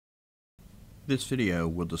This video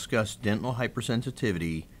will discuss dental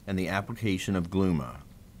hypersensitivity and the application of Gluma.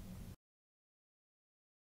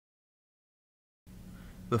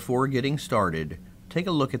 Before getting started, take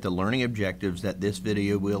a look at the learning objectives that this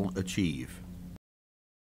video will achieve.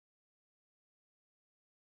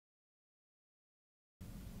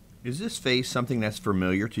 Is this face something that's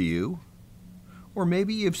familiar to you? Or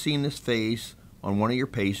maybe you've seen this face on one of your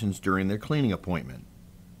patients during their cleaning appointment.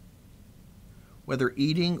 Whether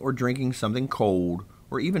eating or drinking something cold,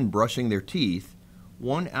 or even brushing their teeth,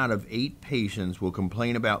 1 out of 8 patients will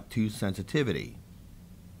complain about tooth sensitivity.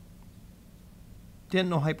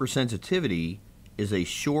 Dental hypersensitivity is a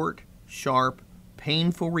short, sharp,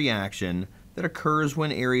 painful reaction that occurs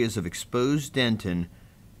when areas of exposed dentin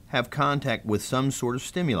have contact with some sort of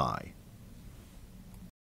stimuli.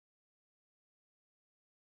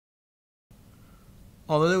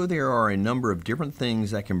 Although there are a number of different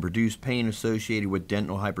things that can produce pain associated with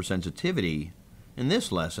dental hypersensitivity, in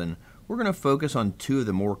this lesson we're going to focus on 2 of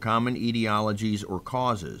the more common etiologies or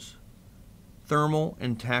causes: thermal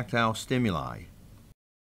and tactile stimuli.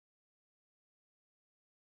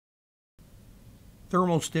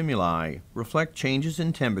 Thermal stimuli reflect changes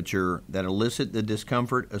in temperature that elicit the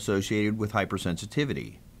discomfort associated with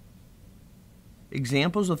hypersensitivity.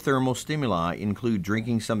 Examples of thermal stimuli include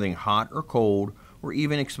drinking something hot or cold, or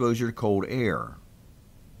even exposure to cold air.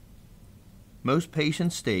 Most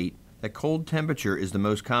patients state that cold temperature is the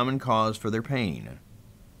most common cause for their pain.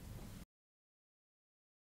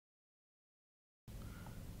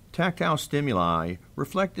 Tactile stimuli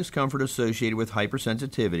reflect discomfort associated with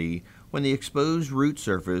hypersensitivity when the exposed root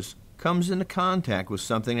surface comes into contact with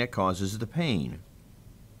something that causes the pain.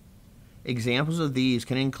 Examples of these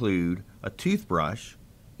can include a toothbrush,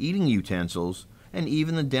 eating utensils, and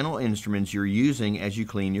even the dental instruments you're using as you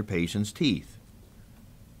clean your patient's teeth.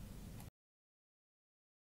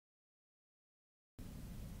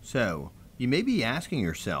 So, you may be asking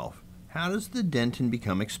yourself, how does the dentin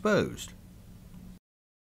become exposed?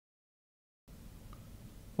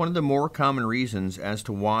 One of the more common reasons as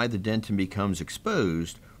to why the dentin becomes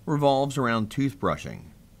exposed revolves around toothbrushing.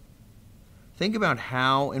 Think about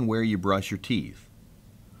how and where you brush your teeth.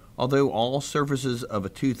 Although all surfaces of a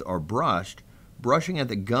tooth are brushed, brushing at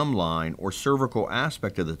the gum line or cervical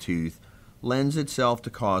aspect of the tooth lends itself to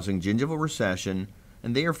causing gingival recession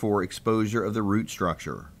and therefore exposure of the root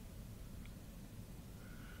structure.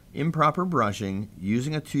 Improper brushing,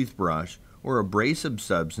 using a toothbrush, or abrasive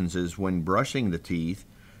substances when brushing the teeth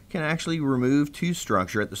can actually remove tooth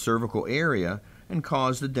structure at the cervical area and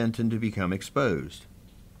cause the dentin to become exposed.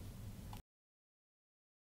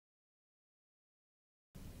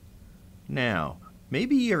 Now,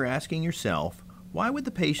 maybe you're asking yourself, why would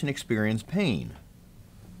the patient experience pain?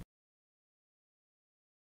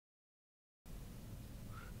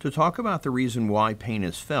 To talk about the reason why pain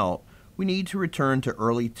is felt, we need to return to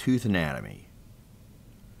early tooth anatomy.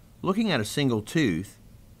 Looking at a single tooth,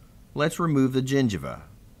 let's remove the gingiva.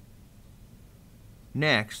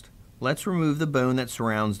 Next, let's remove the bone that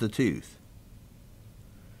surrounds the tooth.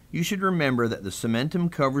 You should remember that the cementum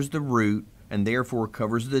covers the root and therefore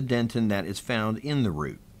covers the dentin that is found in the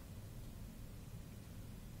root.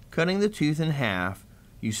 Cutting the tooth in half,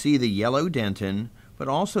 you see the yellow dentin, but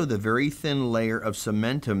also the very thin layer of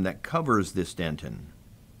cementum that covers this dentin.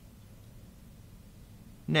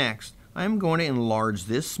 Next, I am going to enlarge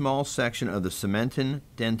this small section of the cementum,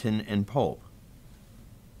 dentin, and pulp.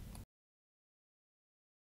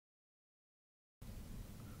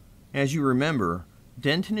 As you remember,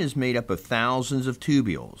 dentin is made up of thousands of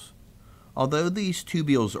tubules. Although these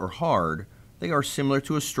tubules are hard, they are similar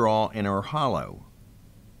to a straw and are hollow.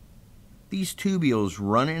 These tubules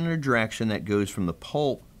run in a direction that goes from the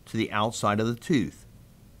pulp to the outside of the tooth.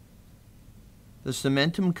 The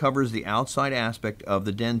cementum covers the outside aspect of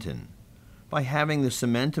the dentin. By having the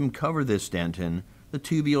cementum cover this dentin, the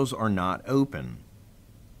tubules are not open.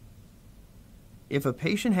 If a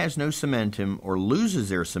patient has no cementum or loses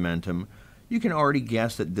their cementum, you can already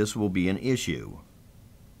guess that this will be an issue.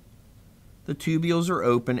 The tubules are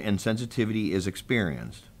open and sensitivity is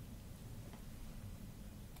experienced.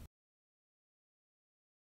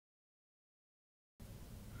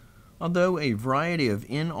 Although a variety of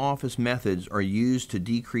in-office methods are used to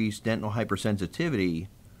decrease dental hypersensitivity,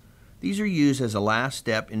 these are used as a last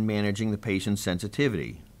step in managing the patient's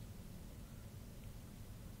sensitivity.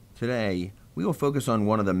 Today, we will focus on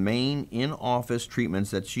one of the main in-office treatments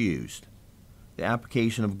that's used, the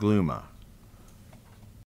application of Gluma.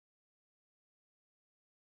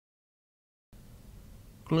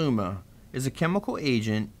 Gluma is a chemical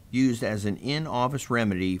agent used as an in-office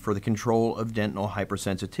remedy for the control of dental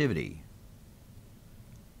hypersensitivity.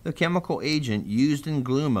 The chemical agent used in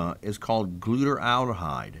Gluma is called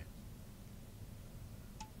glutaraldehyde.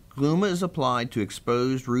 Gluma is applied to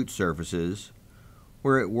exposed root surfaces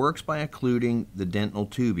where it works by occluding the dentinal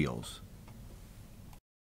tubules.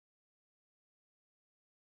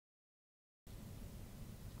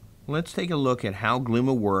 Let's take a look at how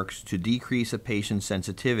Gluma works to decrease a patient's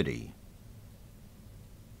sensitivity.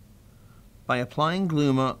 By applying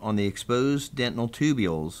Gluma on the exposed dentinal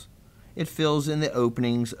tubules, it fills in the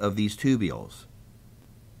openings of these tubules.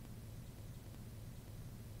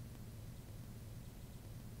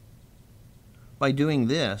 By doing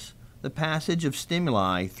this, the passage of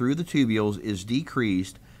stimuli through the tubules is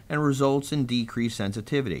decreased and results in decreased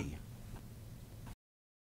sensitivity.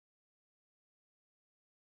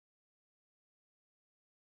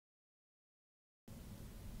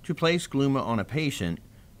 To place Gluma on a patient,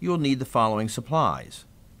 you will need the following supplies: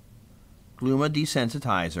 Gluma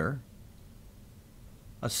Desensitizer,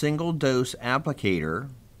 a single-dose applicator,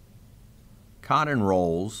 cotton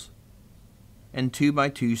rolls, and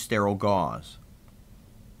 2x2 sterile gauze.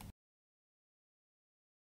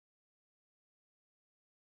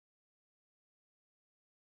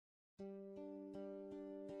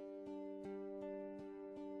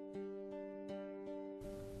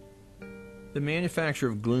 The manufacturer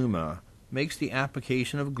of Gluma makes the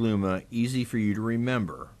application of Gluma easy for you to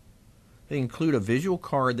remember. They include a visual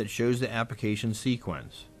card that shows the application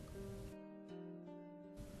sequence.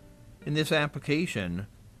 In this application,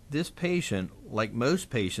 this patient, like most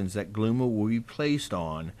patients that Gluma will be placed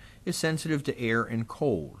on, is sensitive to air and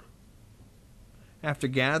cold. After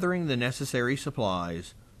gathering the necessary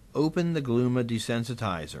supplies, open the Gluma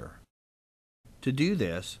Desensitizer. To do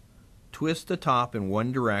this, twist the top in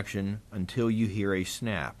one direction until you hear a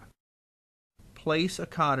snap. Place a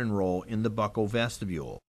cotton roll in the buccal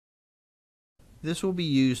vestibule. This will be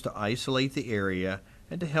used to isolate the area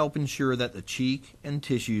and to help ensure that the cheek and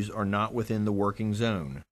tissues are not within the working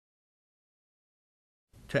zone.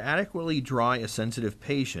 To adequately dry a sensitive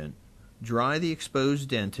patient, dry the exposed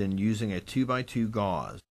dentin using a 2x2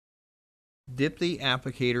 gauze. Dip the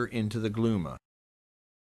applicator into the Gluma.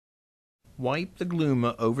 Wipe the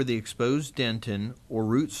Gluma over the exposed dentin or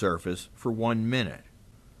root surface for 1 minute.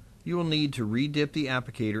 You will need to re-dip the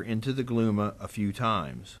applicator into the Gluma a few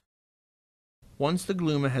times. Once the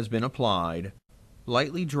Gluma has been applied,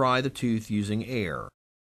 lightly dry the tooth using air.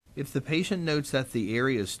 If the patient notes that the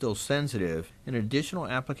area is still sensitive, an additional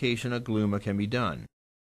application of Gluma can be done.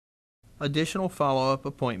 Additional follow-up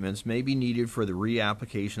appointments may be needed for the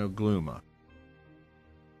reapplication of Gluma.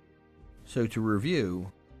 So to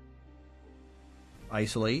review: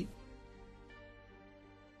 isolate,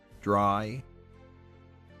 dry,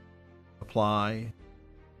 apply,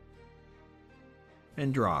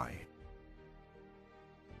 and dry.